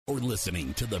You're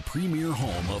listening to the premier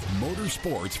home of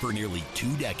motorsports for nearly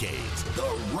 2 decades.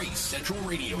 The Race Central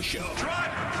Radio Show.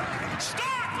 Drive! Start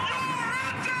your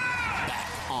engine!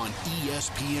 Back on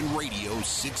ESPN Radio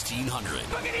 1600.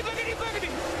 Boogity, boogity, boogity!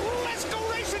 Let's go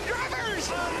racing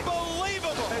drivers!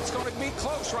 Unbelievable! It's going to be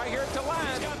close right here at the line.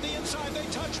 He's got the inside. They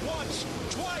touch once,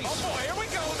 twice. Oh, boy, here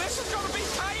we go. This is going to be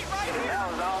tight right here.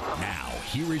 That was awesome. Now,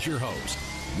 here is your host,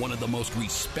 one of the most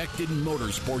respected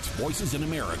motorsports voices in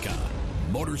America,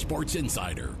 Motorsports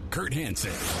Insider, Kurt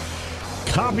Hansen.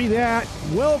 Copy that.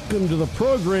 Welcome to the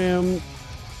program.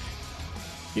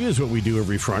 It is what we do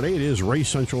every Friday. It is Race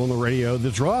Central on the radio,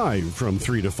 The Drive from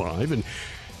 3 to 5. And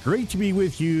great to be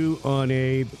with you on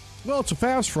it's a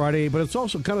fast Friday, but it's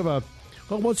also kind of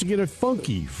once again, a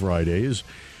funky Friday.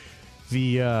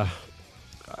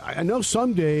 I know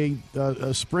someday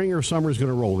spring or summer is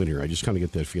going to roll in here. I just kind of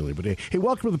get that feeling. But hey,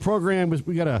 welcome to the program.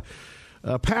 We got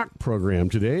a packed program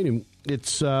today, and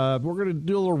it's we're going to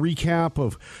do a little recap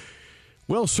of,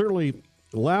 certainly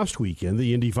last weekend,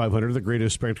 the Indy 500, the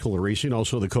greatest spectacle of racing,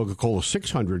 also the Coca-Cola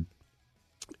 600,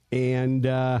 and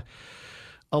a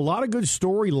lot of good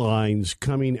storylines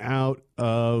coming out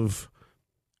of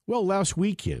last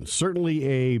weekend.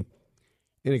 Certainly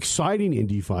an exciting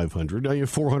Indy 500.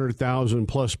 400,000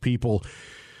 plus people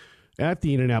at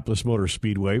the Indianapolis Motor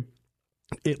Speedway.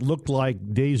 It looked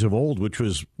like days of old, which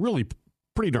was really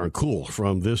pretty darn cool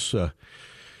from this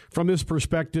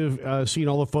perspective, seeing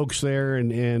all the folks there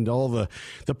and all the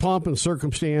pomp and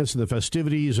circumstance and the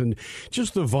festivities and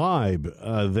just the vibe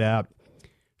that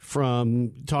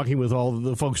from talking with all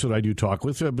the folks that I do talk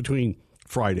with between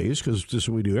Fridays, because this is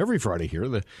what we do every Friday here,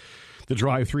 the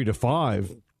Drive 3 to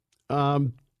 5.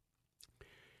 Had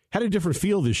a different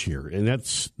feel this year, and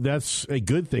that's a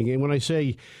good thing. And when I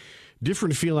say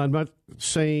different feel, I'm not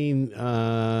saying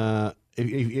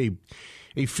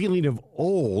a feeling of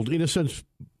old in a sense,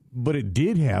 but it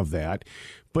did have that,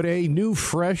 but a new,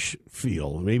 fresh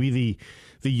feel. Maybe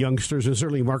the youngsters, and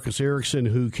certainly Marcus Ericsson,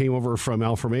 who came over from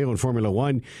Alfa Romeo in Formula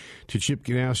One to Chip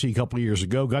Ganassi a couple of years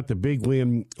ago, got the big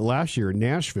win last year in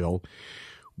Nashville,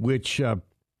 which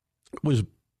was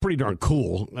pretty darn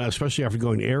cool, especially after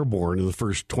going airborne in the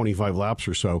first 25 laps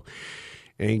or so,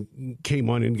 and came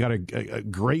on and got a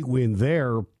great win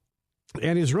there,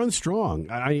 and has run strong.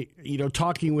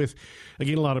 Talking with,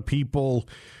 again, a lot of people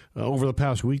over the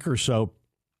past week or so,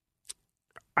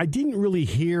 I didn't really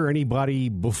hear anybody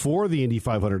before the Indy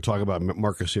 500 talk about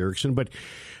Marcus Ericsson, but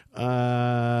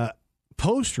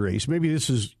post-race, maybe this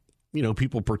is,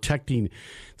 people protecting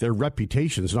their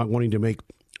reputations, not wanting to make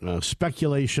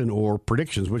speculation or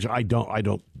predictions, which I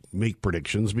don't make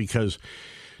predictions because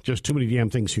just too many damn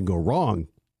things can go wrong.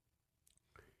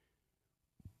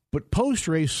 But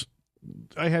post-race,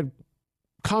 I had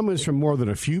comments from more than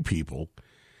a few people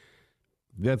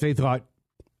that they thought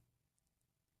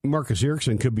Marcus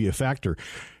Ericsson could be a factor.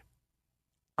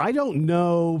 I don't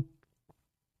know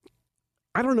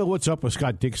what's up with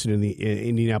Scott Dixon in the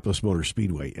Indianapolis Motor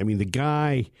Speedway. I mean, the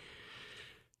guy,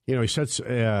 he sets,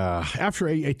 after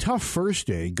a tough first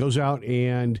day, goes out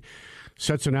and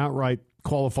sets an outright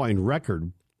qualifying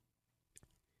record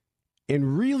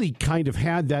and really kind of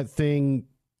had that thing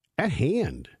at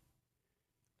hand.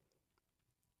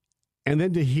 And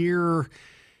then to hear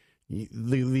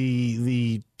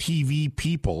the TV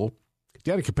people,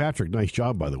 Danica Patrick, nice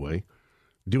job, by the way,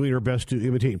 doing her best to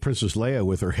imitate Princess Leia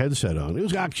with her headset on. It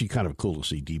was actually kind of cool to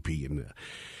see DP, and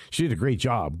she did a great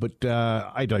job, but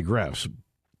I digress.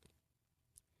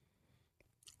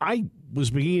 I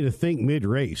was beginning to think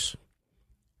mid-race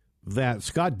that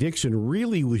Scott Dixon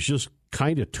really was just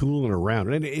kind of tooling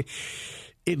around, and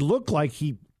it looked like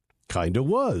he kind of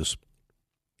was.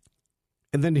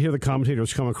 And then to hear the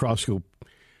commentators come across and go,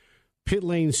 pit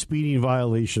lane speeding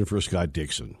violation for Scott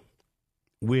Dixon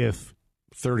with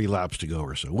 30 laps to go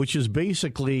or so, which is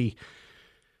basically,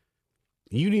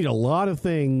 you need a lot of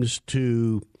things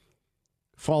to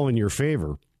fall in your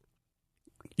favor.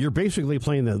 You're basically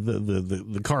playing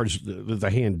the cards that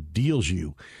the hand deals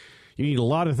you. You need a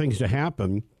lot of things to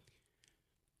happen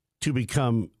to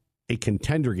become a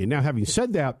contender again. Now, having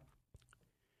said that,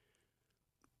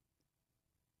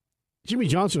 Jimmy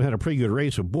Johnson had a pretty good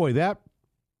race, but boy, that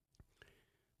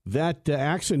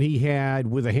accident he had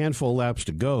with a handful of laps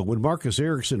to go, when Marcus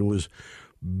Ericsson was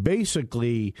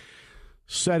basically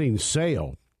setting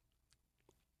sail,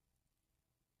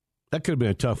 that could have been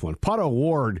a tough one. Pato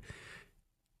O'Ward,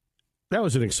 that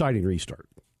was an exciting restart.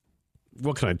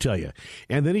 What can I tell you?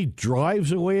 And then he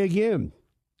drives away again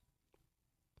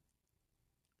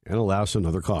and allows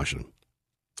another caution.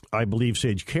 I believe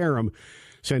Sage Karam,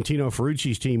 Santino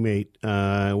Ferrucci's teammate,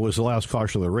 was the last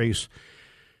caution of the race.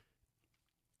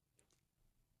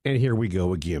 And here we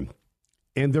go again.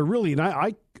 And they're really, and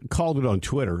I called it on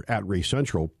Twitter at Race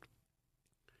Central,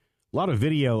 a lot of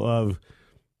video of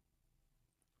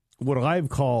what I've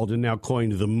called and now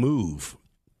coined the move.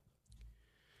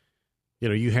 You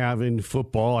know, you have in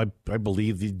football, I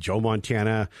believe the Joe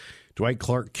Montana, Dwight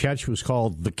Clark catch was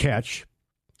called the catch.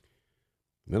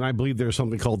 And I believe there's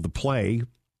something called the play.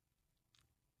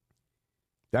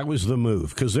 That was the move.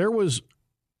 Because there was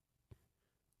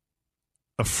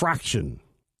a fraction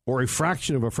of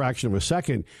a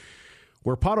second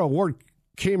where Pato O'Ward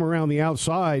came around the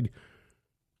outside,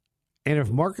 and if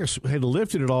Marcus had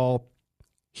lifted it all,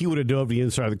 he would have dove the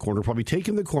inside of the corner, probably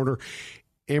taken the corner,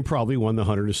 and probably won the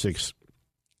 106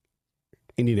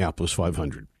 Indianapolis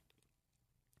 500.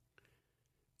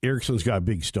 Ericsson's got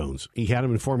big stones. He had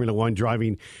him in Formula One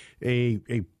driving a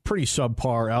pretty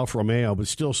subpar Alfa Romeo, but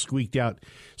still squeaked out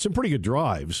some pretty good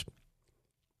drives.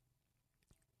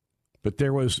 But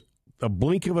there was a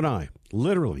blink of an eye,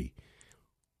 literally.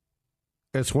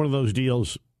 That's one of those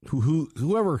deals.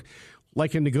 Whoever,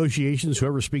 like in negotiations,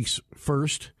 whoever speaks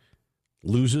first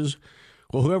loses.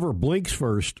 Well, whoever blinks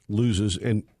first loses,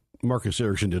 and Marcus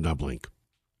Ericsson did not blink.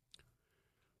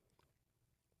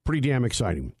 Pretty damn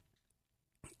exciting.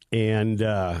 And,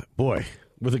 boy,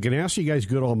 were the Ganassi guys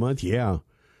good all month? Yeah.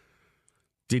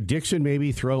 Did Dixon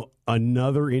maybe throw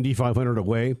another Indy 500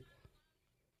 away?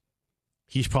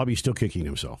 He's probably still kicking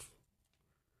himself.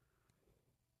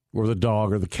 Or the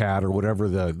dog or the cat or whatever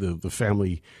the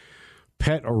family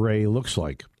pet array looks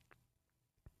like.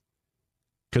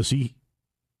 Because he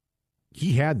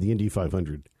had the Indy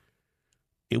 500.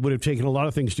 It would have taken a lot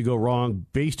of things to go wrong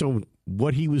based on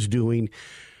what he was doing,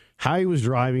 how he was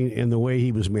driving, and the way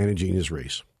he was managing his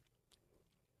race.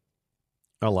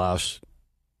 Alas,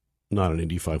 not an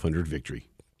Indy 500 victory.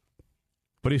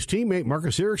 But his teammate,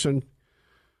 Marcus Ericsson,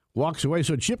 walks away,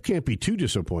 so Chip can't be too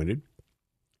disappointed.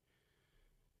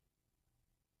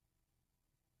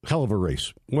 Hell of a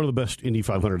race. One of the best Indy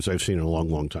 500s I've seen in a long,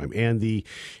 long time. And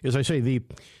as I say,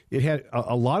 it had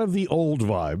a lot of the old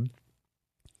vibe,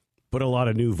 but a lot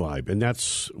of new vibe. And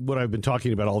that's what I've been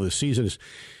talking about all this season is,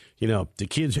 you know, the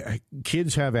kids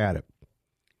have at it.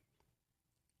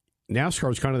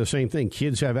 NASCAR is kind of the same thing.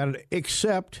 Kids have at it,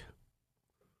 except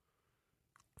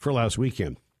for last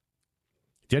weekend.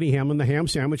 Denny Hamlin, the ham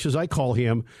sandwich, as I call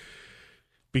him,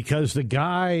 because the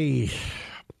guy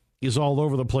is all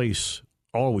over the place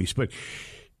always. But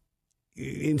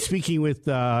in speaking with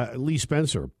Lee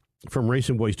Spencer from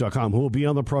RacingBoys.com, who will be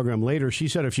on the program later, she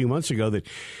said a few months ago that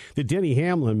Denny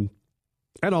Hamlin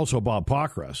and also Bob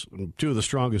Pockrass, two of the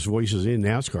strongest voices in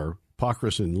NASCAR,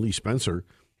 Pockrass and Lee Spencer,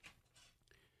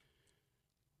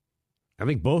 I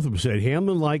think both of them said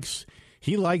Hamlin likes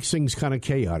things kind of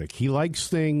chaotic. He likes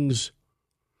things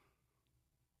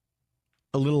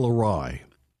a little awry.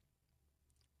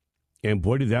 And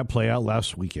boy, did that play out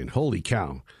last weekend. Holy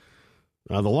cow.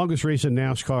 The longest race in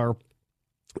NASCAR,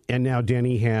 and now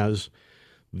Denny has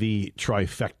the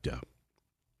trifecta.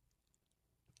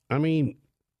 I mean,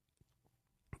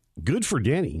 good for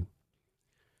Denny.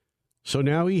 So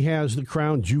now he has the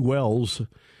crown jewels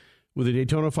with a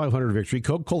Daytona 500 victory,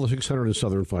 Coca-Cola 600, and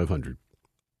Southern 500.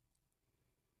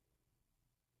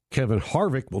 Kevin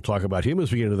Harvick, we'll talk about him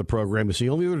as we get into the program, is the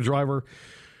only other driver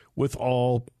with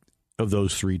all of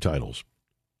those three titles.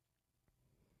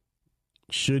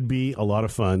 Should be a lot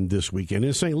of fun this weekend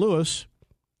in St. Louis,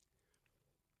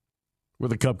 where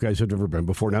the Cup guys have never been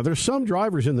before. Now, there's some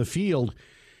drivers in the field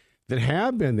that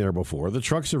have been there before. The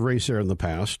trucks have raced there in the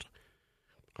past.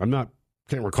 Can't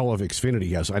recall if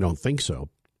Xfinity has. I don't think so.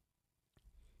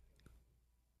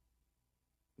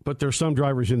 But there's some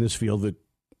drivers in this field that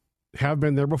have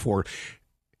been there before.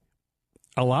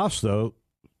 Alas, though,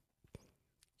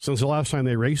 since the last time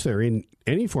they raced there in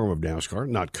any form of NASCAR,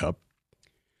 not Cup,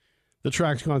 the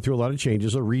track's gone through a lot of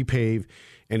changes, a repave,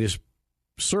 and is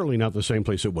certainly not the same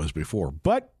place it was before.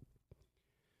 But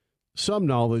some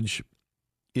knowledge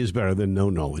is better than no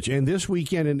knowledge. And this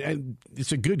weekend, and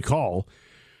it's a good call,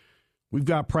 we've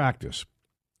got practice.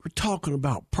 We're talking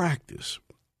about practice.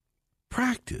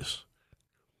 Practice.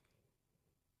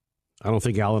 I don't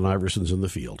think Allen Iverson's in the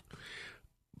field.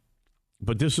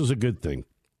 But this is a good thing.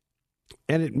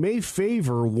 And it may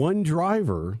favor one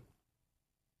driver.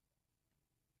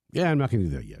 Yeah, I'm not going to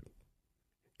do that yet.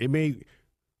 It may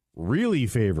really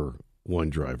favor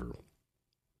one driver.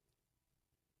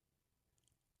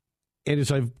 And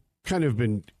as I've kind of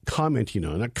been commenting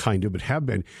on, not kind of, but have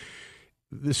been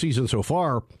this season so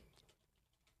far,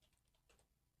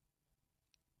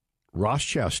 Ross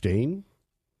Chastain,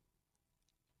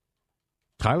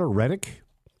 Tyler Reddick.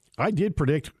 I did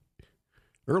predict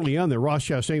early on that Ross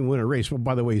Chastain would win a race. Well,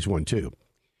 by the way, he's won two.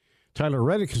 Tyler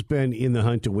Reddick has been in the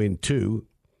hunt to win too,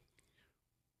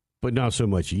 but not so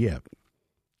much yet.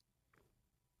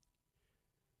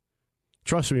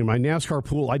 Trust me, in my NASCAR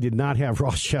pool, I did not have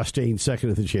Ross Chastain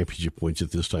second at the championship points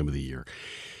at this time of the year.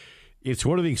 It's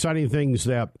one of the exciting things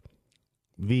that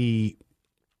the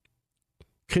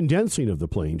condensing of the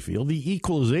playing field, the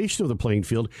equalization of the playing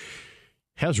field,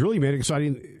 has really made it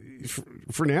exciting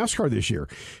for NASCAR this year.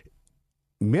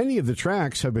 Many of the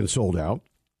tracks have been sold out.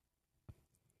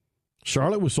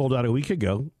 Charlotte was sold out a week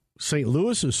ago. St.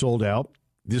 Louis is sold out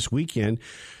this weekend.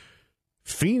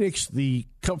 Phoenix, the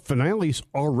Cup finale's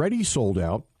already sold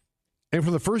out. And for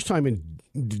the first time in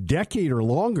a decade or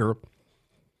longer,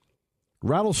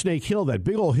 Rattlesnake Hill, that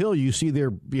big old hill you see there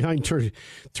behind turn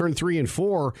 3 and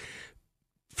 4,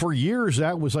 for years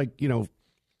that was like,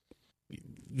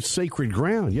 sacred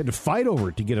ground. You had to fight over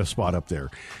it to get a spot up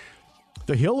there.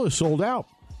 The hill is sold out.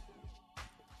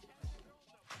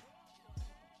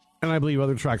 And I believe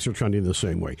other tracks are trending the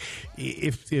same way.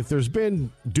 If there's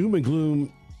been doom and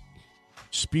gloom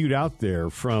spewed out there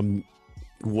from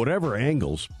whatever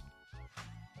angles,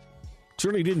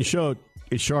 certainly didn't show it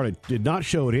at Charlotte, did not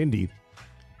show at Indy,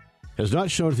 has not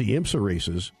shown at the IMSA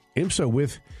races. IMSA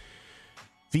with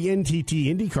the NTT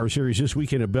IndyCar Series this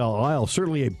weekend at Belle Isle,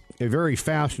 certainly a very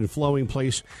fast and flowing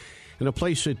place, and a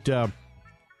place that,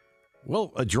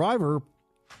 a driver,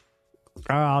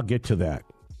 I'll get to that.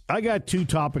 I got two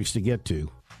topics to get to.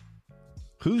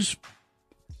 Who's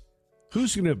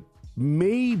going to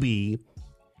maybe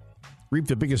reap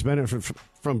the biggest benefit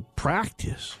from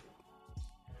practice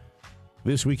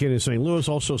this weekend in St. Louis?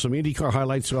 Also, some IndyCar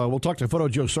highlights. We'll talk to Photo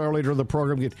Joe Star later in the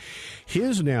program, get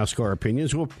his NASCAR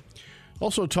opinions. We'll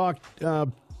also talk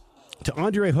to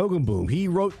Andre Hogenboom. He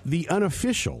wrote the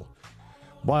unofficial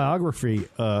biography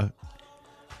of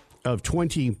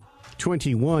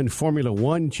 2021 Formula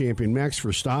One champion Max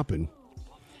Verstappen.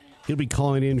 He'll be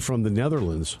calling in from the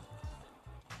Netherlands.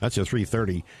 That's at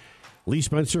 3:30. Lee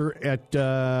Spencer at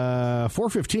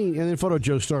 4:15, and then Photo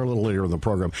Joe Star a little later in the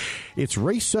program. It's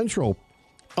Race Central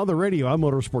on the radio. I'm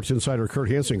Motorsports Insider Kurt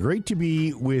Hansen. Great to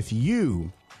be with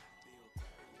you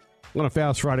on a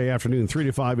fast Friday afternoon, 3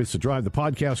 to 5. It's The Drive. The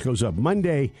podcast goes up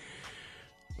Monday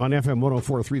on FM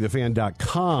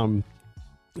 104.3thefan.com.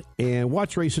 And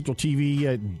watch Race Central TV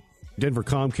at Denver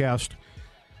Comcast,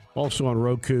 also on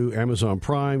Roku, Amazon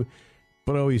Prime,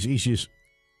 but always easiest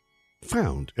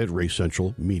found at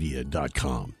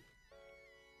racecentralmedia.com.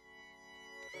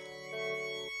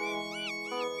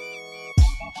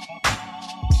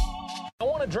 I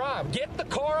want to drive. Get the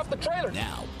car off the trailer.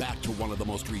 Now, back to one of the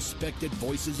most respected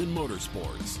voices in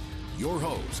motorsports, your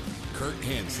host, Kurt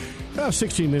Hansen.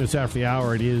 16 minutes after the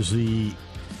hour, it is the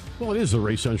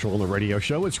Race Central on the radio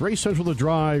show. It's Race Central The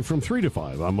Drive from 3 to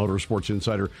 5. I'm Motorsports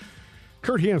Insider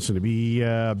Kurt Hansen to be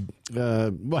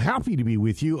happy to be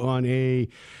with you on a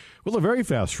very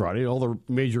fast Friday. All the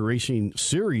major racing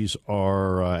series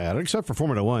are at it, except for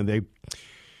Formula One. They're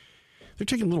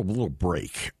taking a little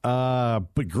break.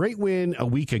 But great win a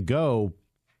week ago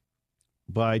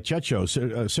by Checo,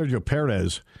 Sergio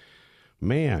Perez.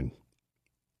 Man,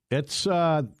 it's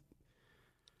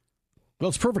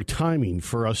perfect timing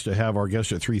for us to have our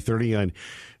guest at 3:30 on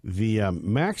the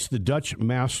Max the Dutch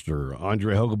Master,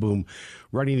 Andre Hogenboom,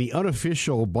 writing the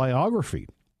unofficial biography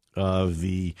of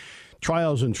the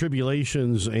trials and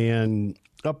tribulations and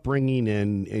upbringing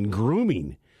and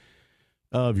grooming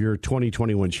of your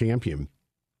 2021 champion.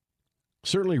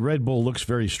 Certainly Red Bull looks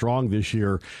very strong this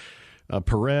year.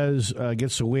 Perez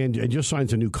gets the win and just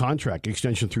signs a new contract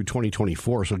extension through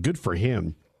 2024, so good for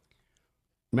him.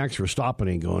 Max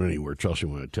Verstappen ain't going anywhere, trust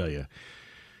me when I tell you.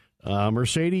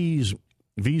 Mercedes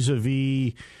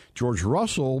vis-a-vis George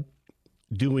Russell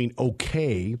doing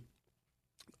okay.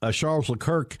 Charles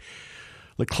Leclerc,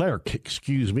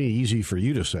 easy for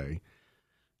you to say,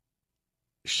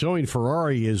 showing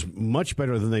Ferrari is much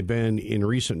better than they've been in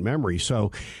recent memory.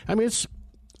 So, I mean,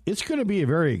 it's going to be a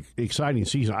very exciting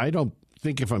season. I don't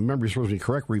think, if my memory serves me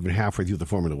correct, we're even halfway through the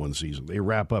Formula One season. They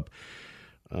wrap up,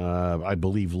 I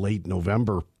believe, late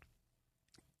November.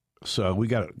 So we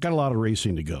got a lot of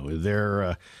racing to go.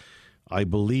 There, I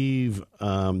believe,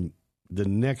 the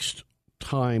next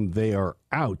time they are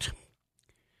out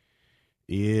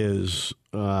is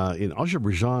in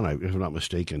Azerbaijan, if I'm not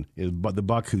mistaken, but the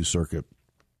Baku circuit.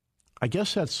 I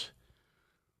guess that's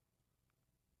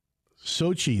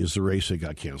Sochi is the race that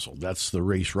got canceled. That's the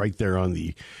race right there on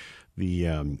the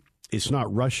it's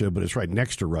not Russia, but it's right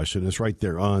next to Russia, and it's right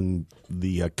there on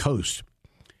the coast,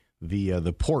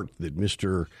 the port that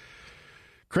Mr.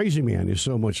 Crazy Man is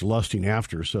so much lusting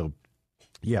after. So,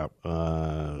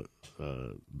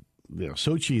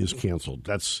 Sochi is canceled.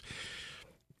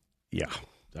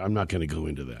 I'm not going to go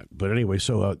into that. But anyway,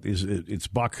 so it's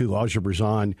Baku,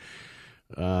 Azerbaijan,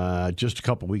 just a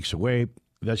couple weeks away.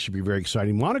 That should be very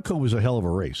exciting. Monaco was a hell of a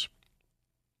race.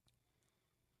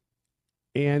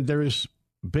 And there's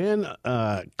been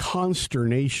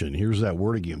consternation, here's that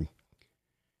word again,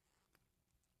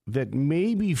 that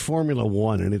maybe Formula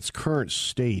One in its current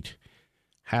state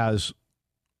has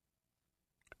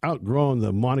outgrown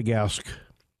the Monegasque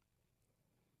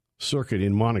circuit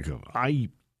in Monaco. I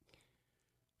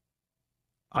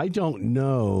don't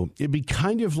know. It'd be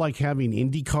kind of like having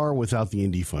IndyCar without the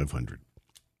Indy 500.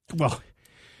 Well,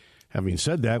 having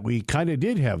said that, we kind of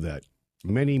did have that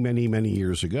many, many, many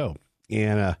years ago.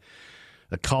 And a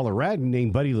Coloradan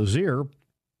named Buddy Lazier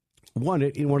won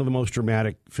it in one of the most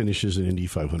dramatic finishes in Indy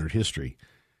 500 history.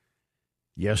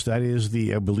 Yes, that is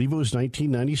I believe it was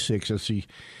 1996. That's the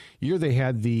year they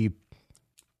had the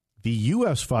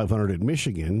U.S. 500 at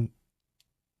Michigan.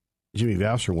 Jimmy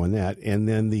Vasser won that. And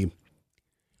then the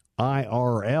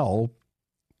IRL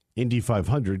Indy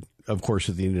 500, of course,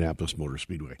 at the Indianapolis Motor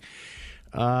Speedway.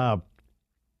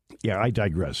 Yeah, I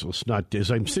digress. Let's not.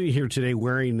 As I'm sitting here today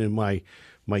wearing in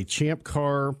my Champ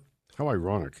car, how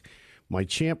ironic, my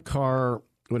Champ car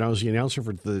when I was the announcer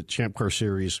for the Champ Car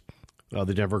Series,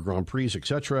 the Denver Grand Prix,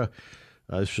 etc.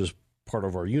 This was part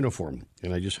of our uniform,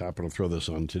 and I just happened to throw this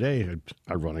on today. It's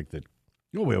ironic that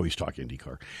we always talk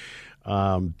IndyCar.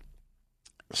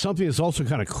 Something that's also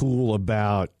kind of cool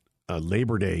about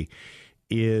Labor Day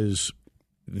is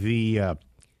the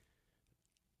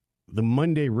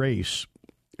Monday race,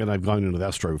 and I've gone into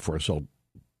that story before, so I'll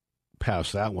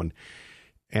pass that one,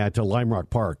 at Lime Rock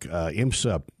Park.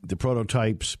 IMSA, the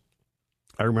prototypes,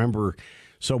 I remember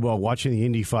so well watching the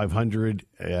Indy 500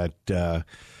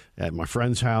 at my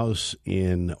friend's house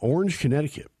in Orange,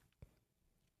 Connecticut,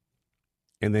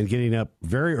 and then getting up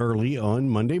very early on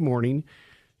Monday morning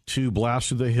to blast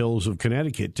through the hills of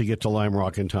Connecticut to get to Lime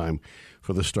Rock in time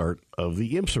for the start of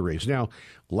the IMSA race. Now,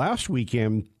 last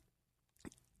weekend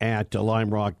at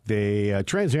Lime Rock,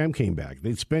 Trans Am came back.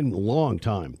 They'd spent a long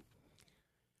time.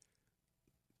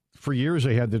 For years,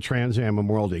 they had the Trans Am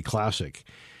Memorial Day Classic,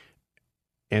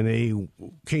 and they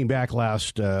came back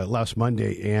last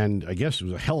Monday, and I guess it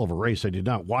was a hell of a race. I did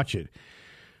not watch it,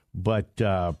 but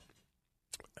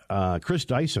Chris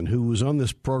Dyson, who was on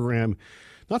this program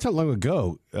not that long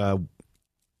ago,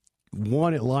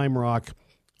 won at Lime Rock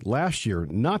last year,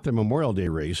 not the Memorial Day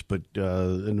race, but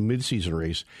in the midseason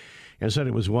race, and said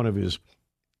it was one of his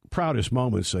proudest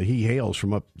moments. He hails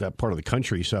from up that part of the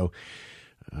country, so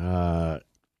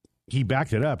he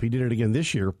backed it up. He did it again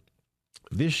this year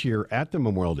at the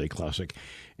Memorial Day Classic.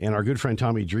 And our good friend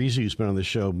Tommy Dreese, who's been on the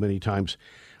show many times,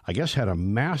 I guess had a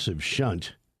massive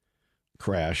shunt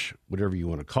crash, whatever you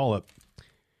want to call it.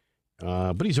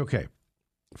 But he's okay,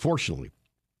 fortunately,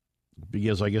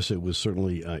 because I guess it was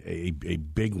certainly a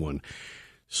big one.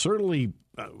 Certainly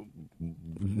a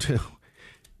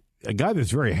guy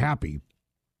that's very happy,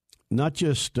 not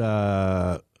just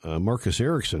Marcus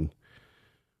Ericsson,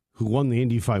 who won the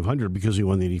Indy 500 because he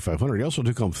won the Indy 500. He also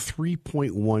took home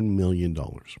 $3.1 million.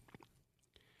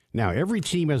 Now, every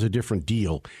team has a different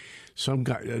deal. Some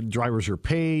drivers are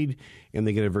paid, and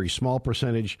they get a very small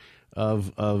percentage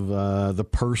of the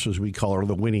purse, as we call it, or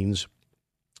the winnings.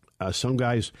 Some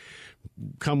guys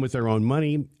come with their own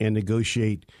money and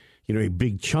negotiate, a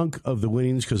big chunk of the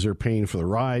winnings because they're paying for the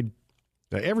ride.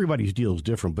 Everybody's deal is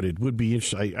different, but it would be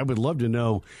interesting. I would love to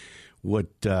know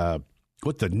what the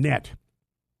net,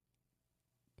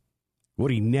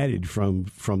 what he netted from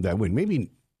that win. Maybe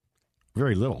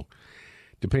very little,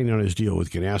 depending on his deal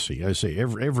with Ganassi. I say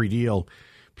every deal,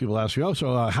 people ask me,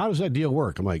 so how does that deal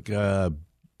work? I'm like,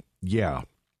 yeah,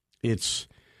 it's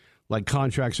like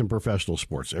contracts in professional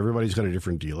sports. Everybody's got a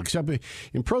different deal, except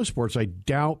in pro sports, I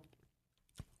doubt,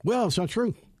 well, it's not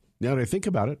true. Now that I think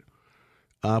about it,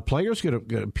 players get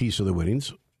a piece of the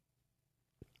winnings.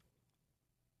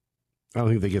 I don't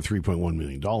think they get $3.1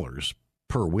 million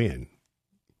per win.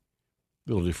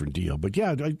 A little different deal. But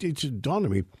yeah, it's dawned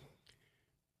on me.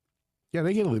 Yeah,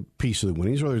 they get a piece of the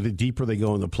winnings, whether the deeper they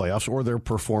go in the playoffs or their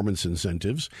performance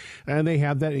incentives. And they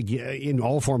have that in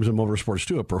all forms of motorsports,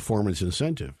 too, a performance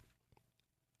incentive.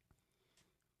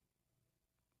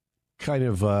 Kind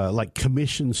of like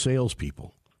commission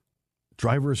salespeople.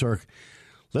 Drivers are,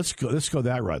 let's go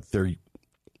that route.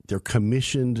 They're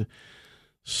commissioned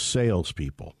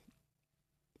salespeople.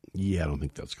 Yeah, I don't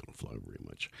think that's going to fly very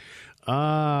much.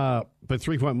 But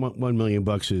 $3.1 million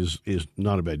is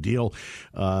not a bad deal.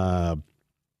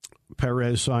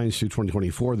 Perez signs through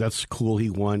 2024. That's cool. He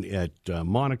won at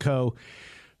Monaco.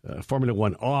 Formula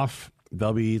One off.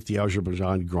 They'll be at the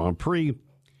Azerbaijan Grand Prix.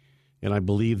 And I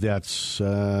believe that's, June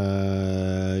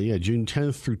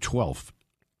 10th through 12th.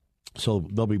 So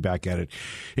they'll be back at it.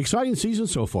 Exciting season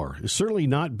so far. It's certainly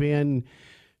not been,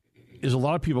 as a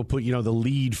lot of people put, the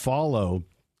lead follow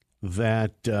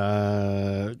that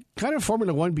kind of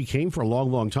Formula One became for a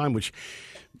long, long time, which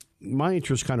my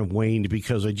interest kind of waned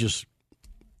because it just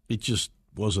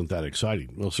wasn't that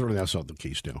exciting. Well, certainly that's not the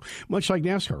case now. Much like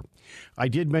NASCAR. I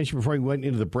did mention before we went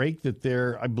into the break that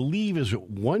there, I believe, is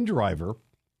one driver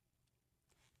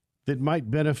that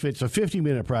might benefit. It's a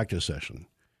 50-minute practice session.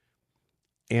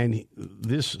 And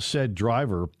this said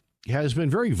driver has been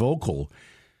very vocal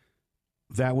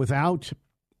that without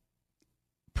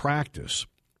practice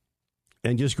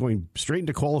and just going straight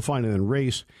into qualifying and then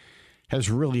race has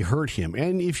really hurt him.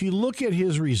 And if you look at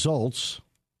his results,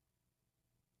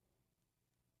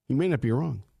 he may not be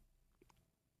wrong.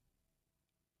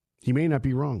 He may not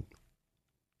be wrong.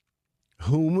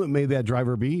 Whom may that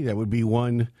driver be? That would be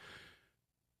one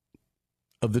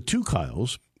of the two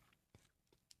Kyles.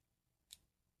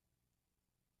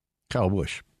 Kyle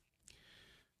Busch.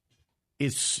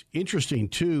 It's interesting,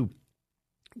 too,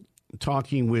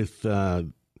 talking with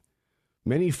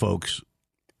many folks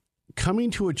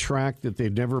coming to a track that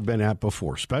they've never been at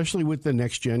before, especially with the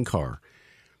next-gen car.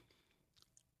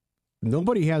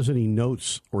 Nobody has any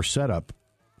notes or setup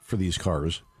for these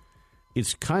cars.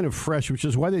 It's kind of fresh, which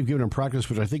is why they've given them practice,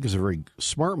 which I think is a very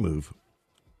smart move.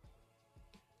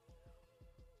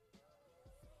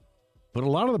 But a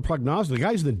lot of the prognostics, the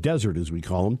guys in the desert, as we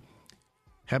call them,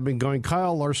 have been going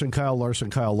Kyle Larson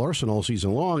all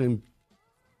season long, and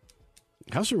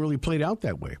it hasn't really played out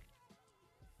that way.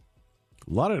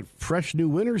 A lot of fresh new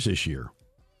winners this year.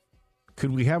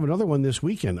 Could we have another one this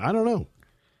weekend? I don't know.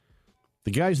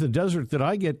 The guys in the desert that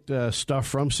I get stuff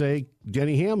from say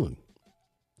Denny Hamlin.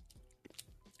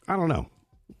 I don't know.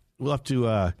 We'll have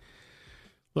to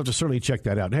certainly check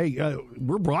that out. Hey,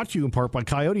 we're brought to you in part by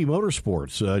Coyote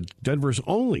Motorsports, Denver's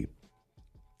only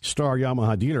Star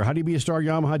Yamaha dealer. How do you be a Star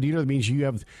Yamaha dealer? That means you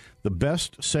have the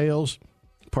best sales,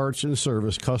 parts, and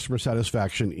service customer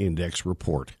satisfaction index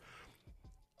report.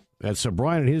 That's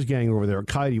Brian and his gang over there at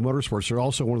Coyote Motorsports. They're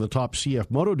also one of the top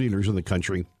CF Moto dealers in the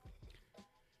country.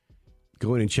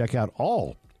 Go in and check out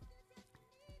all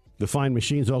the fine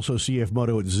machines. Also CF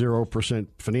Moto at 0%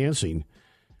 financing.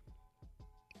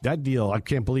 That deal, I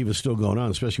can't believe it's still going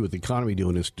on, especially with the economy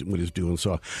doing what it's doing.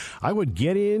 So I would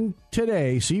get in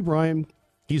today, see Brian.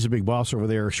 He's a big boss over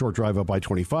there, short drive up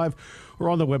I-25, or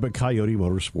on the web at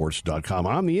coyotemotorsports.com.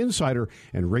 I'm the Insider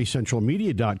and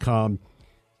RaceCentralMedia.com.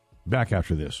 Back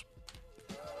after this.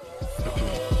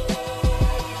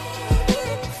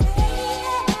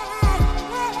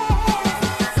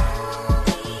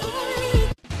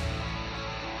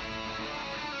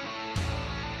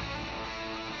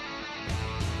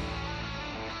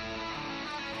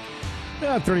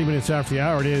 30 minutes after the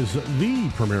hour, it is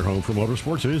the premier home for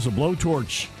motorsports. It is the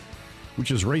Blowtorch, which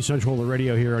is Race Central on the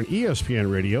radio here on ESPN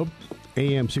Radio,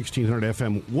 AM 1600,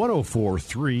 FM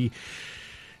 104.3,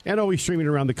 and always streaming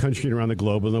around the country and around the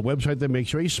globe on the website that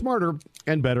makes you a smarter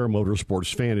and better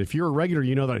motorsports fan. If you're a regular,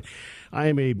 you know that I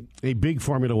am a big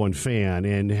Formula One fan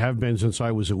and have been since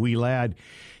I was a wee lad,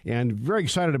 and very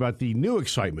excited about the new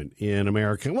excitement in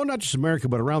America. Well, not just America,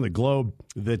 but around the globe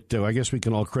that I guess we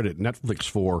can all credit Netflix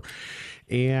for.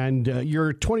 And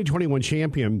your 2021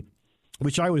 champion,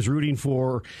 which I was rooting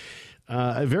for,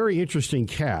 a very interesting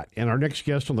cat. And our next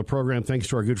guest on the program, thanks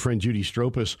to our good friend Judy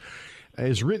Stropus,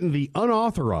 has written the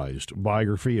unauthorized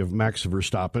biography of Max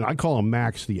Verstappen. I call him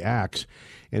Max the Axe.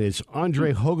 And it's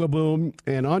Andre Hogaboom.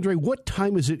 And Andre, what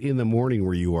time is it in the morning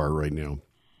where you are right now?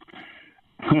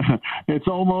 It's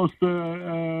almost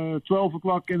 12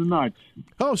 o'clock in the night.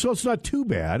 Oh, so it's not too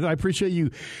bad. I appreciate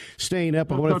you staying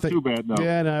up. It's not too bad, no.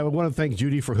 Yeah, and I want to thank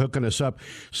Judy for hooking us up.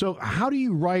 So how do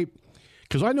you write,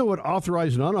 because I know what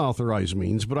authorized and unauthorized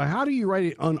means, but how do you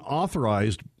write an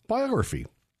unauthorized biography?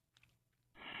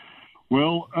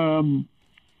 Well,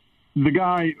 the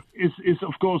guy is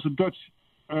of course a Dutch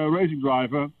racing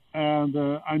driver, and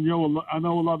I know a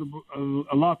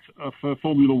lot of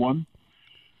Formula One.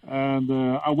 And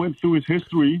I went through his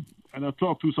history, and I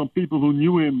talked to some people who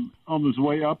knew him on his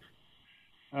way up.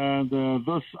 And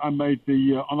thus I made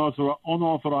the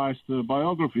unauthorized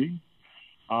biography.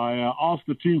 I asked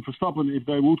the team Verstappen if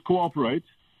they would cooperate,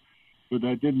 but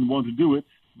they didn't want to do it.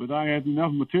 But I had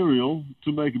enough material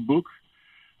to make a book.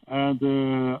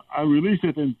 And I released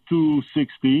it in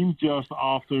 2016, just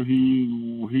after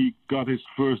he got his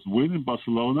first win in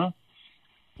Barcelona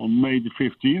on May the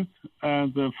 15th.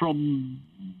 And from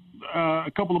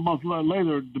a couple of months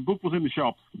later, the book was in the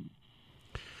shop.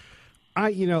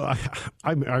 I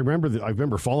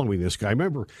remember following this guy. I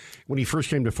remember when he first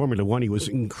came to Formula One, he was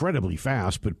incredibly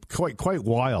fast, but quite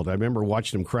wild. I remember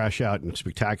watching him crash out in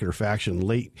spectacular fashion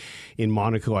late in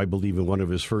Monaco, I believe, in one of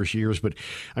his first years. But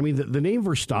I mean, the name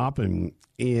Verstappen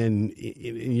in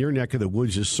your neck of the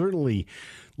woods is certainly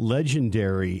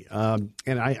legendary. And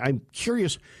I'm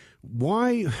curious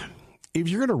why, if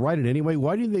you're going to write it anyway,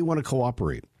 why do they want to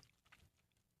cooperate?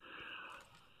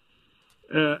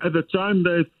 At the time,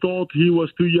 they thought he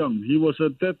was too young. He was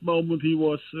at that moment. He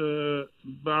was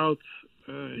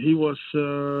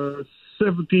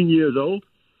 17 years old.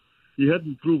 He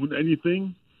hadn't proven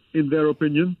anything, in their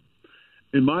opinion.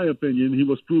 In my opinion, he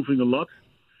was proving a lot.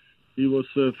 He was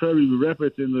very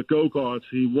rapid in the go-karts.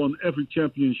 He won every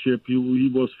championship. He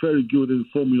was very good in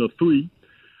Formula 3.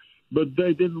 But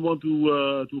they didn't want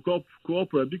to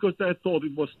cooperate because they thought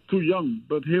it was too young.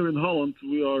 But here in Holland,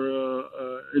 we are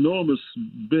enormous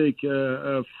big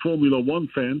Formula One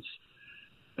fans.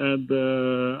 And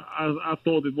I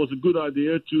thought it was a good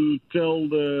idea to tell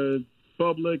the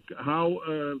public how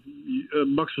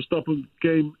Max Verstappen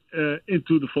came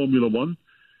into the Formula One.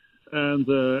 And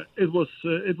it was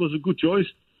a good choice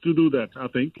to do that, I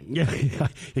think. Yeah,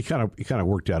 it kind of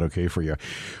worked out okay for you. It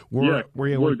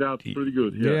worked out pretty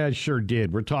good. Yeah, it sure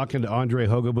did. We're talking to Andre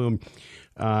Hoogeboom.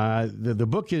 The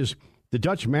book is The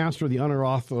Dutch Master, the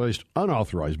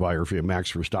unauthorized biography of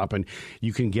Max Verstappen.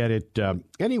 You can get it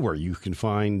anywhere. You can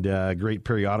find great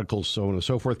periodicals, so on and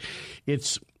so forth.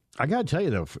 I got to tell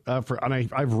you, though,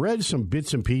 I've read some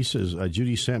bits and pieces.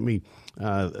 Judy sent me,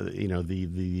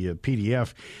 the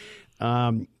PDF.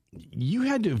 You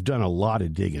had to have done a lot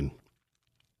of digging.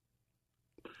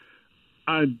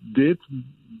 I did,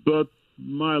 but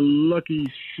my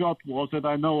lucky shot was that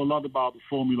I know a lot about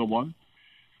Formula One,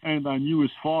 and I knew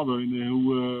his father,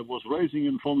 who was racing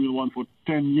in Formula One for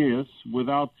 10 years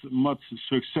without much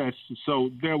success.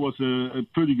 So there was a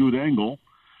pretty good angle,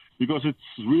 because it's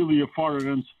really a father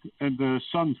and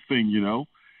son thing, you know.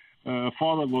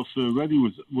 Father was ready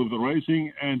with the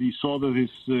racing, and he saw that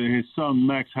his son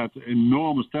Max had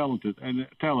enormous talent,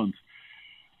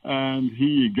 and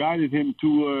he guided him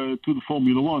to the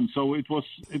Formula One. So it was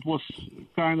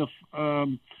kind of,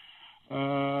 and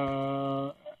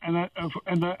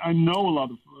I know a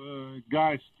lot of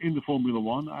guys in the Formula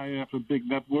One. I have a big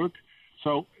network,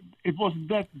 so it wasn't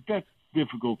that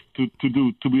difficult to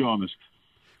do, to be honest.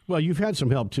 Well, you've had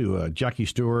some help, too. Jackie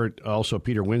Stewart, also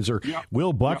Peter Windsor,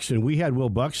 Will Buxton. Yeah. We had Will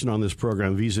Buxton on this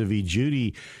program vis-a-vis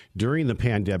Judy during the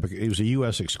pandemic. It was a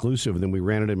U.S. exclusive, and then we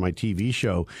ran it in my TV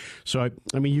show. So,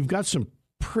 I mean, you've got some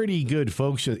pretty good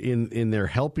folks in there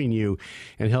helping you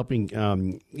and helping,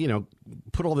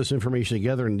 put all this information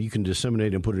together, and you can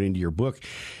disseminate and put it into your book.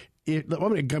 I'm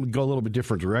going to go a little bit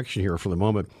different direction here for the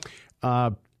moment.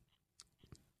 Let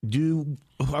me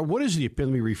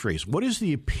rephrase. What is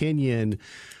the opinion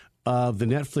of the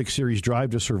Netflix series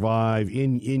Drive to Survive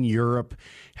in Europe?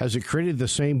 Has it created the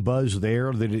same buzz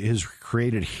there that it has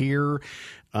created here?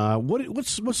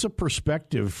 What's the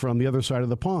perspective from the other side of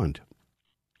the pond?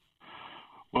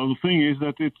 Well, the thing is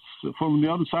that it's from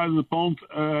the other side of the pond.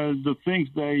 The things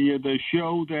they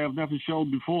show, they have never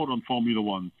shown before on Formula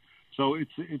One. So it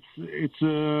is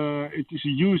a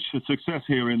huge success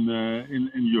here in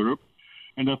Europe.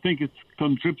 And I think it's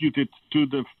contributed to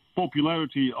the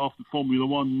popularity of the Formula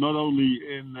One, not only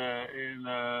in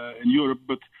Europe,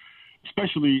 but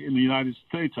especially in the United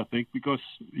States, I think, because,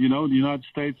 the United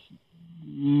States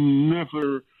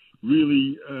never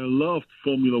really loved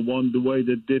Formula One the way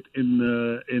they did in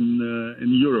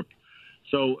Europe.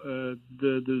 So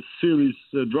the series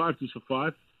Drive to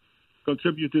Survive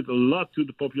contributed a lot to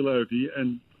the popularity,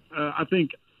 and I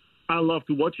think I love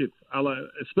to watch it.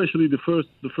 Especially the first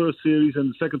series and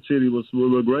the second series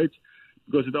were great,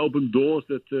 because it opened doors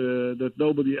that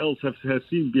nobody else has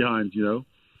seen behind.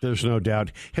 There's no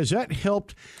doubt. Has that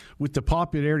helped with the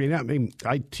popularity?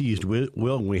 I teased Will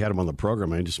when we had him on the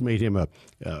program. I just made him a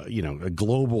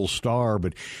global star.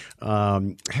 But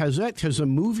has the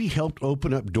movie helped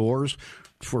open up doors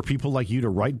for people like you to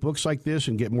write books like this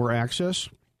and get more access?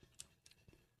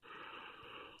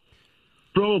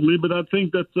 Probably, but I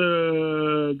think that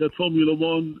that Formula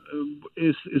One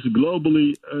is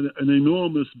globally an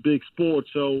enormous big sport.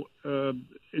 So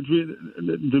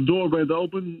the door went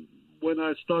open when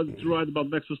I started to write about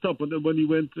Max Verstappen, and when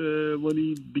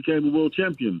he became a world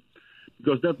champion,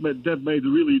 because that made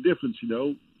really a difference.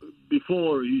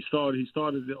 Before he started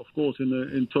of course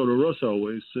in Toro Rosso,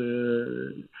 a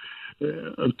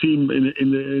team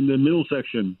in the middle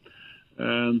section.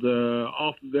 And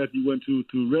after that, he went to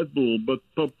Red Bull. But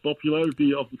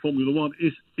popularity of the Formula One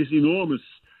is enormous.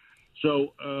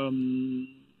 So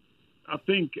I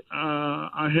think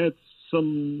I had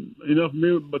enough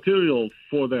material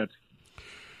for that.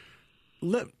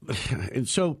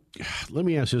 So let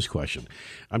me ask this question.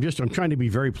 I'm trying to be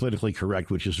very politically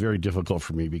correct, which is very difficult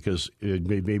for me because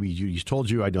maybe he's told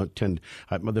you I don't tend.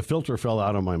 The filter fell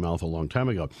out of my mouth a long time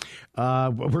ago.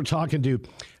 We're talking to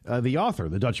the author,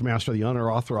 the Dutch master, the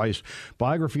unauthorized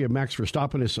biography of Max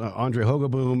Verstappen. Is Andre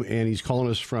Hogeboom, and he's calling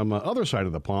us from other side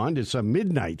of the pond. It's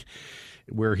midnight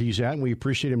where he's at, and we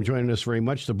appreciate him joining us very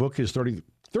much. The book is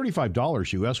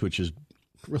 $35 US, which is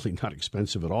really not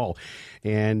expensive at all.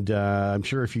 And I'm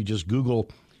sure if you just Google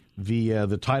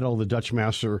the title, The Dutch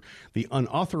Master, the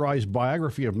unauthorized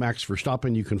biography of Max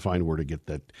Verstappen, you can find where to get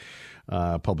that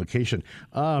publication.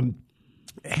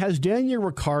 Has Daniel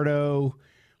Ricciardo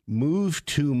moved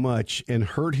too much and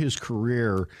hurt his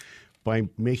career by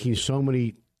making so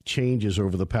many changes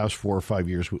over the past 4 or 5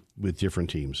 years with different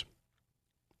teams?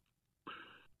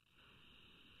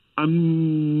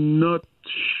 I'm not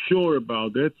sure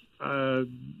about that.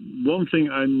 One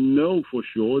thing I know for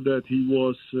sure that he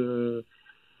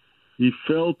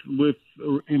felt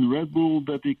in Red Bull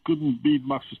that he couldn't beat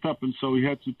Max Verstappen, so he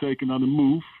had to take another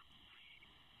move.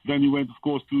 Then he went, of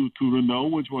course, to Renault,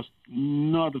 which was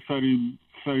not a very,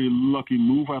 very lucky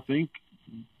move, I think.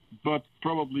 But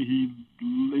probably he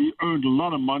earned a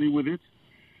lot of money with it.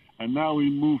 And now he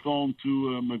moved on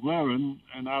to McLaren,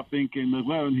 and I think in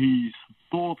McLaren he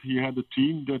thought he had a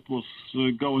team that was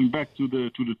going back to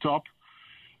the top,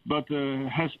 but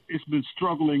has been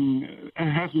struggling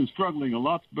a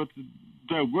lot. But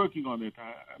they're working on it.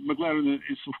 McLaren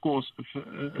is, of course,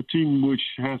 a team which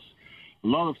has a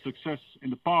lot of success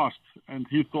in the past, and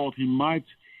he thought he might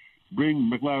bring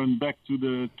McLaren back to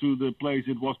the place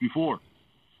it was before.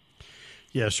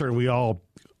 Yeah, certainly. We all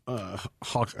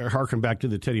harken back to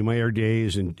the Teddy Mayer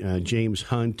days and James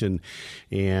Hunt and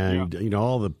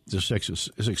all the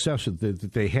success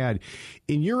that they had.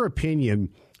 In your opinion,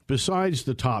 besides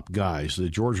the top guys, the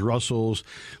George Russells,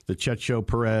 the Checo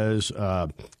Perez,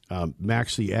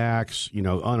 Max the Axe,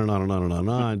 on and on and on and on and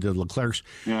on, the Leclercs,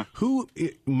 who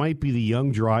might be the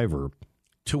young driver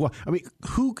who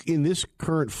in this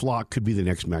current flock could be the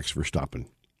next Max Verstappen?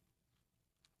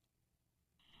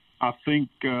 I think,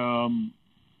 of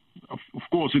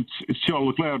course, it's Charles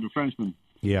Leclerc, the Frenchman.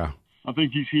 Yeah, I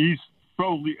think he's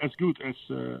probably as good as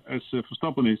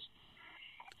Verstappen is,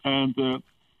 and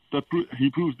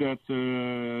he proves that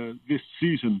this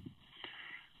season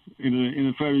in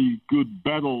a very good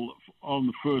battle on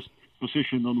the first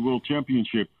position on the World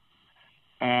Championship.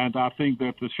 And I think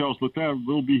that Charles Leclerc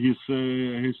will be his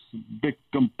big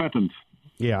competent.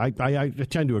 Yeah, I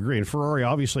tend to agree. And Ferrari,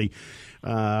 obviously,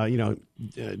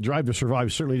 Drive to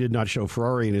Survive certainly did not show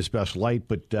Ferrari in his best light,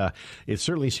 but it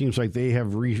certainly seems like they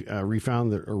have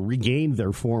regained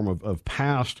their form of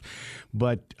past.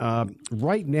 But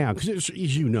right now, because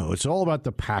as you know, it's all about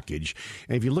the package.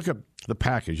 And if you look at the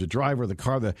package, the driver, the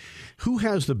car, who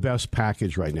has the best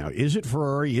package right now? Is it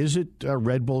Ferrari? Is it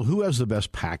Red Bull? Who has the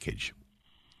best package?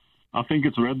 I think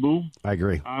it's Red Bull. I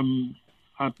agree. I'm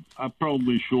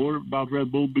probably sure about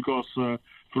Red Bull because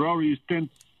Ferrari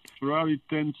tends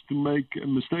to make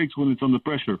mistakes when it's under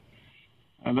pressure,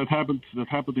 and that happened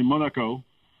in Monaco,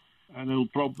 and it'll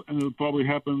probably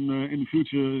happen in the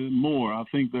future more. I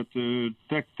think that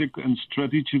tactic and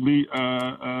strategically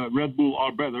Red Bull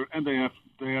are better, and they have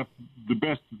the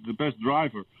best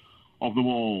driver of them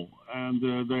all, and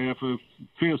they have a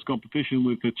fierce competition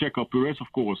with Checo Perez,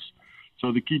 of course. So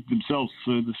they keep themselves,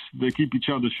 they keep each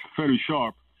other very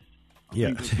sharp.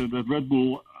 I think that Red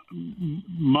Bull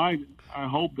I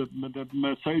hope that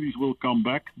Mercedes will come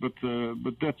back, but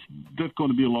that's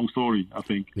going to be a long story, I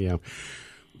think. Yeah.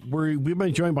 We've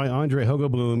been joined by Andre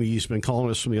Hogeboom. He's been calling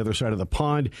us from the other side of the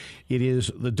pond. It is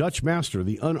The Dutch Master,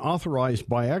 the unauthorized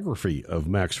biography of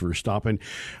Max Verstappen.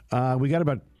 We got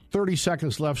about 30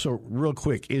 seconds left, so real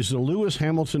quick, is the Lewis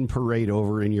Hamilton parade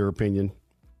over, in your opinion?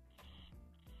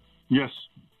 Yes.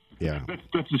 Yeah.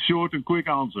 That's a short and quick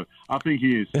answer. I think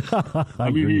he is.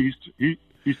 I mean,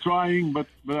 he's trying, but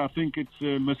I think it's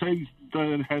Mercedes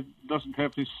doesn't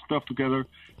have his stuff together.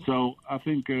 So I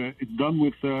think it's done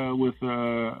with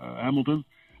Hamilton,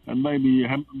 and maybe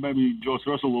George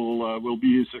Russell will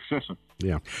be his successor.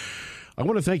 Yeah. I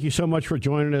want to thank you so much for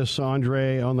joining us,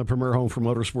 Andre, on the Premier Home for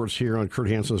Motorsports here on Kurt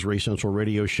Hansen's Race Central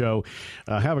radio show.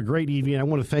 Have a great evening. I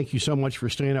want to thank you so much for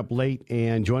staying up late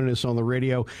and joining us on the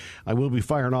radio. I will be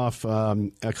firing off a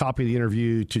copy of the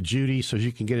interview to Judy so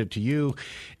she can get it to you.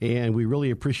 And we really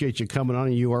appreciate you coming on,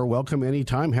 and you are welcome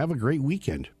anytime. Have a great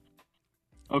weekend.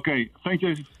 Okay. Thank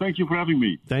you for having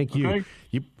me. Thank you. Okay?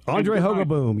 Andre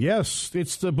Hogaboom, yes,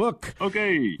 it's the book.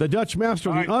 Okay. The Dutch Master,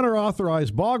 the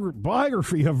unauthorized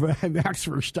biography of Max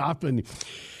Verstappen.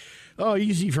 Oh,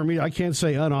 easy for me. I can't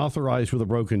say unauthorized with a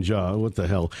broken jaw. What the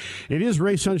hell? It is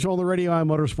Race Central on the radio. I'm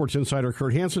Motorsports Insider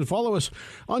Kurt Hansen. Follow us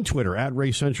on Twitter at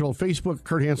Race Central, Facebook,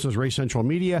 Kurt Hansen's Race Central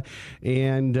Media,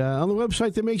 and on the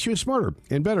website that makes you a smarter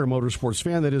and better motorsports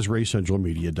fan, that is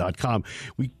racecentralmedia.com.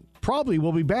 We probably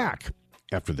will be back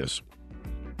after this.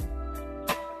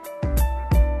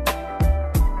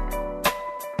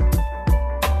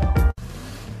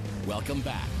 Welcome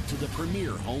back to the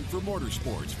premier home for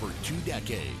motorsports for 2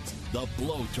 decades. The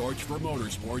blowtorch for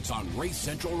motorsports on Race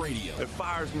Central Radio. It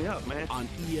fires me up, man. On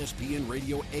ESPN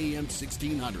Radio AM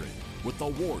 1600 with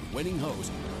award-winning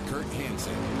host Kurt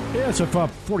Hansen. Yeah, it's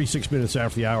about 46 minutes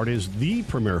after the hour. It is the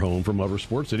premier home for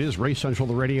motorsports. It is Race Central,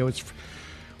 the radio. It's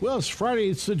Friday.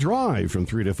 It's the drive from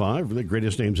 3 to 5 for the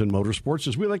greatest names in motorsports,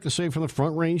 as we like to say, from the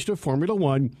front range to Formula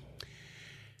One.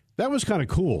 That was kind of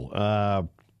cool.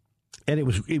 And it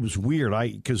was weird.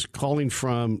 Because calling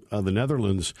from the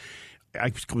Netherlands,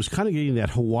 I was kind of getting that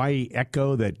Hawaii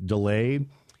echo, that delay.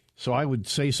 So I would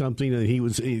say something, and I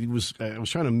was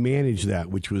trying to manage that,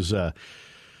 which was, oh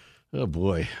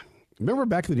boy. Remember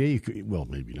back in the day, well,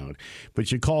 maybe not, but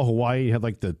you call Hawaii, you had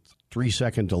like the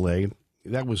 3-second delay.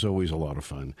 That was always a lot of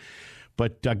fun.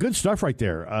 But good stuff right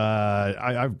there.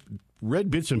 I've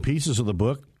read bits and pieces of the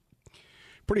book.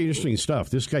 Pretty interesting stuff.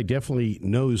 This guy definitely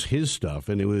knows his stuff,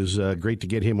 and it was great to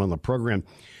get him on the program.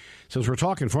 Since we're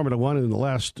talking Formula One in the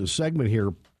last segment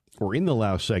here, or in the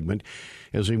last segment,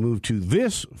 as we move to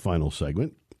this final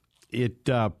segment,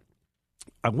 I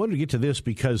wanted to get to this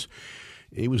because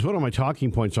it was one of my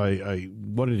talking points I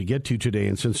wanted to get to today,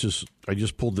 and since I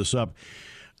just pulled this up,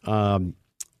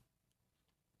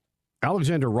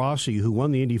 Alexander Rossi, who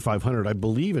won the Indy 500, I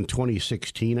believe in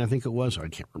 2016, I think it was. I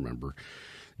can't remember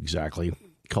exactly.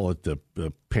 Call it the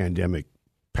pandemic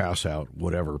pass out,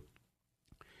 whatever.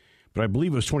 But I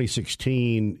believe it was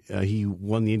 2016. He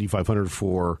won the Indy 500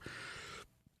 for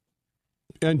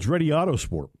Andretti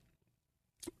Autosport.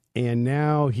 And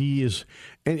now he is,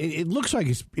 and it looks like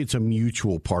it's a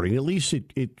mutual parting. At least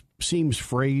it seems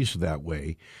phrased that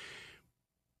way.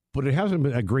 But it hasn't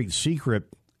been a great secret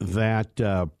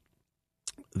that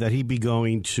he'd be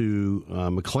going to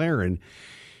McLaren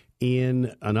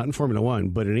not in Formula One,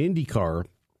 but in IndyCar.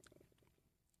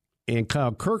 And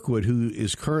Kyle Kirkwood, who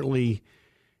is currently,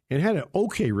 and had an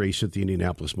okay race at the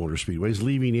Indianapolis Motor Speedway, is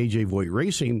leaving AJ Voigt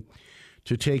Racing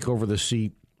to take over the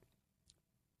seat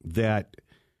that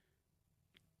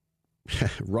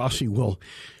Rossi will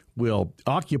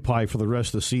occupy for the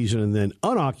rest of the season and then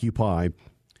unoccupy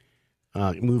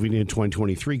moving in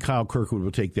 2023. Kyle Kirkwood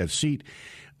will take that seat.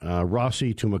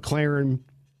 Rossi to McLaren.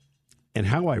 And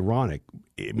how ironic,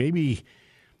 maybe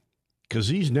because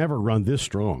he's never run this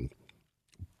strong.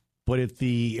 But at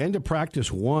the end of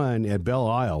practice 1 at Belle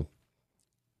Isle,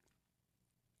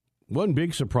 one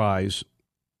big surprise,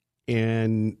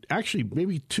 and actually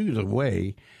maybe 2 the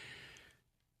way,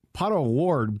 Pato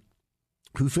O'Ward,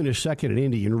 who finished second in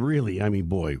Indy, and really, I mean,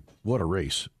 boy, what a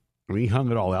race. I mean, he hung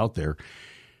it all out there.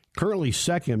 Currently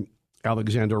second,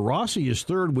 Alexander Rossi is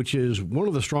third, which is one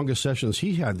of the strongest sessions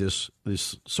he had this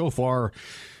so far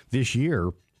this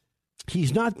year.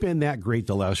 He's not been that great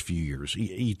the last few years.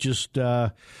 He just,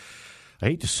 I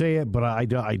hate to say it, but I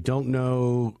don't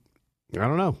know. I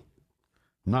don't know.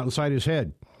 I'm not inside his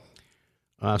head.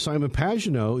 Simon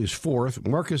Pagenaud is fourth.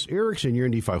 Marcus Ericsson, your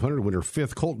Indy 500 winner,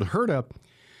 fifth. Colton Herta,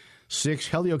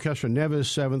 sixth. Helio Castroneves,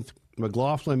 seventh.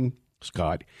 McLaughlin,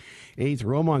 Scott, eighth.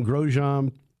 Romain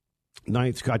Grosjean,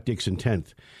 ninth. Scott Dixon,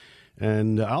 10th.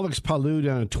 And Alex Palou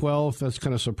down at 12th. That's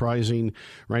kind of surprising.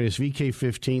 Rinus VeeKay,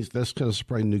 15th. That's kind of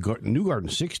surprising. Newgarden,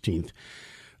 16th.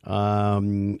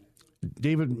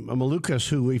 David Malukas,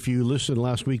 who, if you listened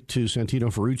last week to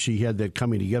Santino Ferrucci, he had that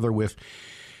coming together with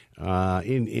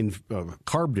in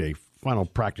Carb Day, final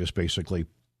practice, basically.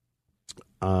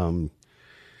 And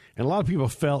a lot of people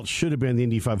felt should have been the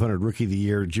Indy 500 Rookie of the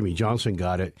Year. Jimmy Johnson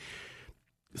got it.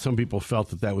 Some people felt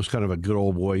that was kind of a good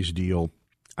old boys deal.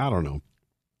 I don't know.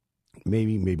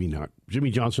 Maybe, maybe not.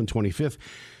 Jimmy Johnson, 25th.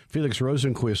 Felix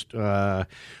Rosenqvist,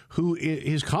 who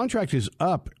his contract is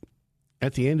up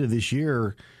at the end of this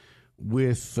year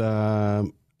with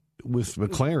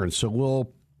McLaren.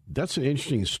 So that's an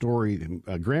interesting story.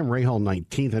 Graham Rahal,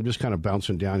 19th. I'm just kind of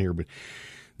bouncing down here, but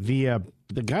the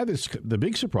guy that's the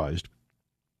big surprise.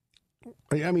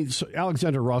 I mean, so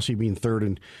Alexander Rossi being third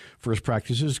in first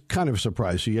practice is kind of a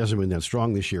surprise. He hasn't been that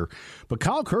strong this year. But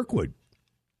Kyle Kirkwood,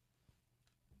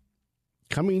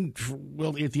 coming,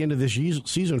 at the end of this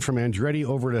season from Andretti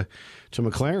over to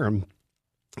McLaren,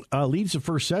 leads the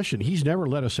first session. He's never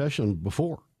led a session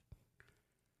before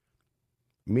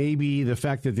maybe the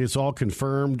fact that it's all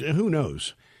confirmed, who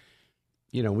knows?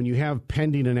 You know, when you have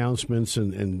pending announcements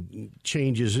and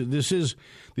changes, this is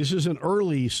an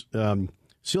early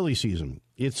silly season.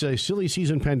 It's a silly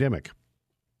season pandemic.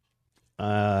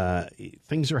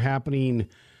 Things are happening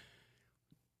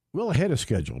well ahead of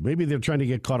schedule. Maybe they're trying to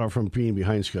get caught up from being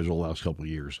behind schedule the last couple of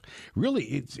years.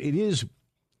 Really,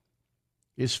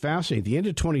 it's fascinating. At the end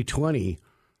of 2020,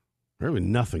 there was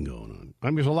nothing going on. I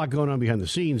mean, there's a lot going on behind the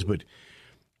scenes, but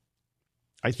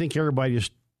I think everybody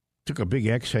just took a big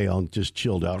exhale and just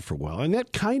chilled out for a while. And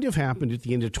that kind of happened at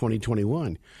the end of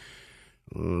 2021,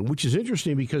 which is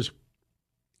interesting because,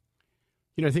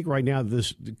 you know, I think right now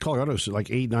Colorado's like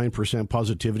 8-9%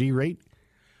 positivity rate.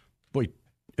 Boy,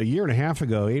 a year and a half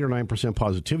ago, 8 or 9%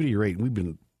 positivity rate, and we've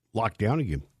been locked down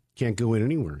again. Can't go in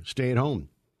anywhere. Stay at home.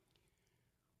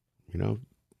 You know,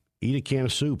 eat a can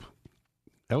of soup.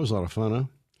 That was a lot of fun, huh?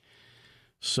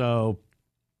 So,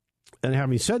 and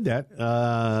having said that,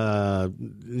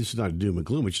 this is not doom and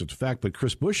gloom, it's just a fact, but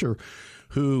Chris Buescher,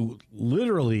 who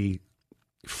literally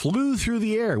flew through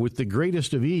the air with the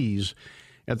greatest of ease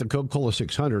at the Coca-Cola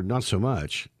 600, not so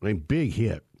much. I mean, big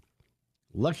hit.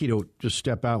 Lucky to just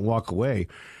step out and walk away,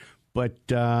 but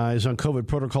is on COVID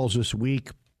protocols this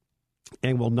week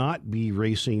and will not be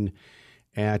racing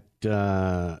at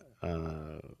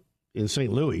in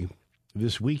St. Louis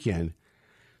this weekend.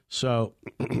 So,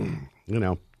 you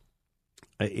know,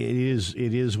 it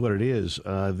is what it is.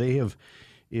 They have,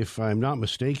 if I'm not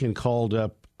mistaken, called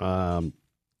up one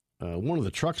of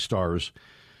the truck stars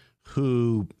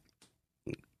who,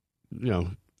 you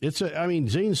know,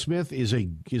 Zane Smith is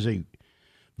a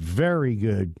very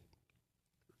good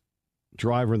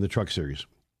driver in the truck series.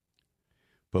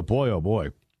 But boy, oh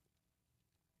boy,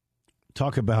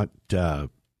 talk about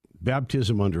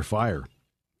baptism under fire.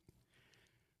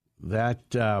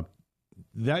 That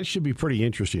should be pretty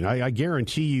interesting. I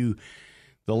guarantee you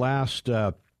the last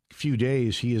few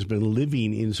days he has been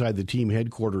living inside the team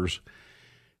headquarters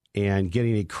and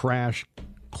getting a crash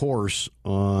course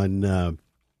on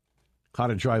how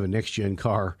to drive a next-gen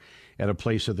car at a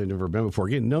place that they've never been before.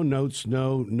 Again, no notes,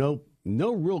 no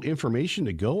real information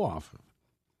to go off of.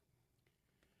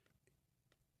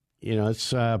 You know,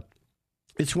 it's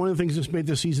one of the things that's made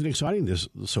this season exciting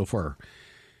so far.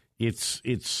 It's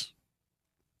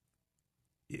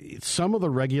some of the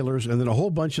regulars and then a whole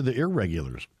bunch of the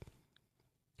irregulars.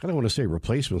 I don't want to say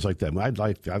replacements like that. I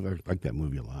like that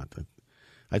movie a lot.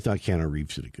 I thought Keanu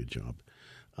Reeves did a good job.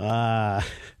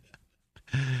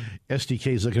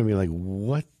 SDK's looking at me like,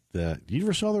 what the? You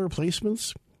ever saw The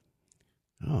Replacements?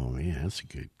 Oh, man, that's a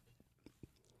good.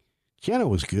 Keanu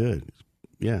was good.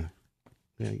 Yeah,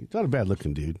 he's not a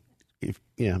bad-looking dude.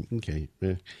 Okay.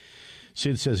 Yeah.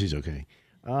 Sid says he's okay.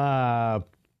 I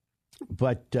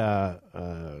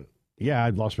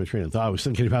lost my train of thought. I was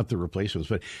thinking about The Replacements.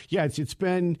 But, yeah, it's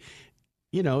been,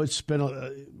 you know, it's been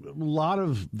a lot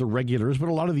of the regulars, but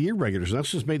a lot of the irregulars. And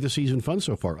that's just made the season fun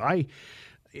so far.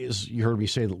 As you heard me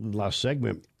say in the last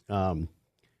segment, you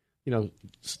know,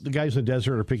 the guys in the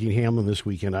desert are picking Hamlin this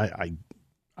weekend. I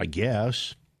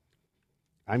guess.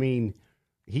 I mean,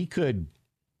 he could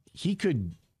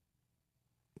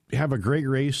have a great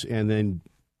race and then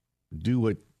do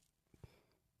what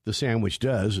the sandwich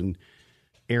does and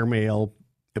airmail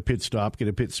a pit stop, get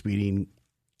a pit speeding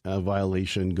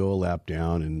violation, go a lap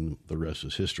down, and the rest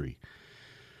is history.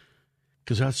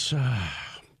 Because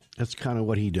that's kind of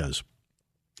what he does.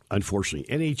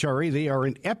 Unfortunately, NHRA, they are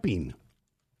in Epping,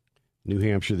 New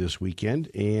Hampshire this weekend,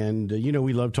 and you know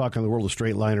we love talking the world of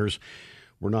straight liners.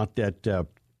 We're not that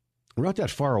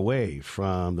far away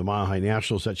from the Mile High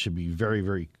Nationals. That should be very,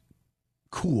 very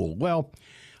cool. Well,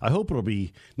 I hope it'll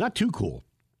be not too cool,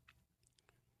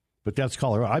 but that's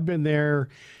Colorado. I've been there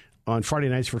on Friday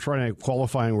nights for Friday night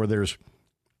qualifying, where it's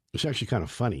actually kind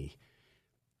of funny.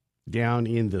 Down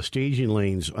in the staging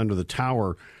lanes under the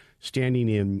tower, standing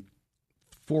in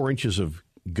 4 inches of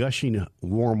gushing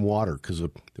warm water because the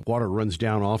water runs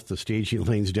down off the staging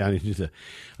lanes down into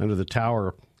under the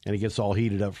tower, and it gets all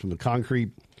heated up from the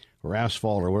concrete or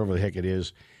asphalt or whatever the heck it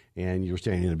is, and you're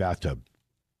standing in a bathtub.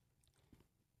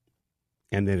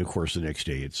 And then, of course, the next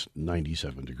day it's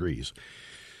 97 degrees.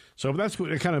 So that's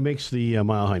what it kind of makes the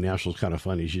Mile High Nationals kind of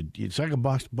fun. It's like a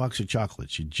box of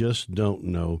chocolates. You just don't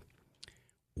know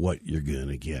what you're going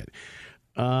to get.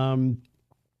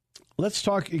 Let's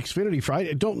talk Xfinity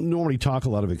Friday. I don't normally talk a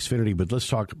lot of Xfinity, but let's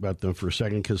talk about them for a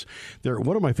second because they're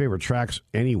one of my favorite tracks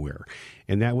anywhere,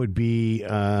 and that would be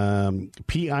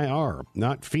PIR,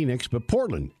 not Phoenix, but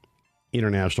Portland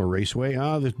International Raceway.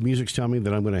 The music's telling me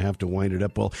that I'm going to have to wind it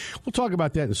up. Well, we'll talk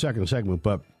about that in the second segment,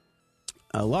 but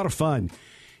a lot of fun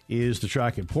is the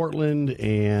track at Portland,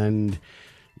 and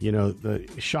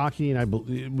shocking. I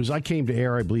came to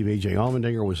air. I believe A.J.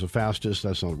 Allmendinger was the fastest.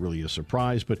 That's not really a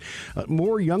surprise, but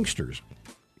more youngsters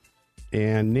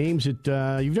and names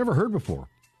that you've never heard before,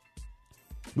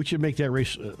 which should make that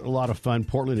race a lot of fun.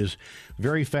 Portland is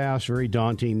very fast, very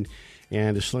daunting,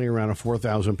 and is slinging around a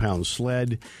 4,000-pound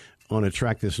sled on a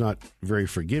track that's not very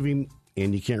forgiving,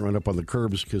 and you can't run up on the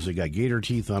curbs because they got gator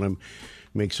teeth on them.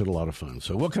 Makes it a lot of fun.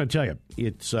 So what can I tell you?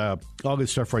 It's all good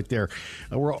stuff right there.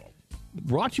 We're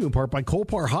brought to you in part by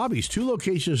Colpar Hobbies. 2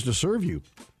 locations to serve you.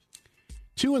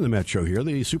 2 in the metro here.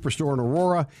 The Superstore in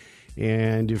Aurora.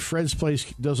 And if Fred's place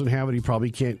doesn't have it, he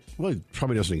probably can't. Well, it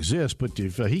probably doesn't exist. But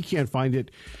if he can't find it,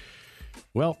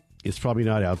 well, it's probably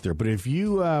not out there. But if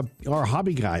you are a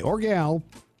hobby guy or gal,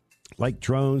 like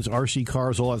drones, RC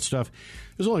cars, all that stuff,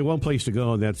 there's only one place to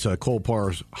go, and that's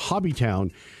Colpar's Hobby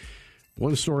Town.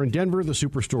 One store in Denver, the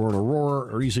Superstore in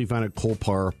Aurora, or easily found at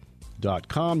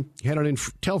Colpar.com. Head on in.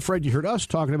 Tell Fred you heard us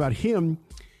talking about him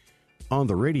on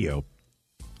the radio.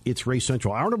 It's Race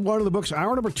Central. Hour number 1 of the books.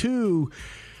 Hour number 2,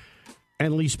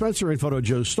 and Lee Spencer and Photo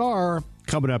Joe Starr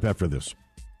coming up after this.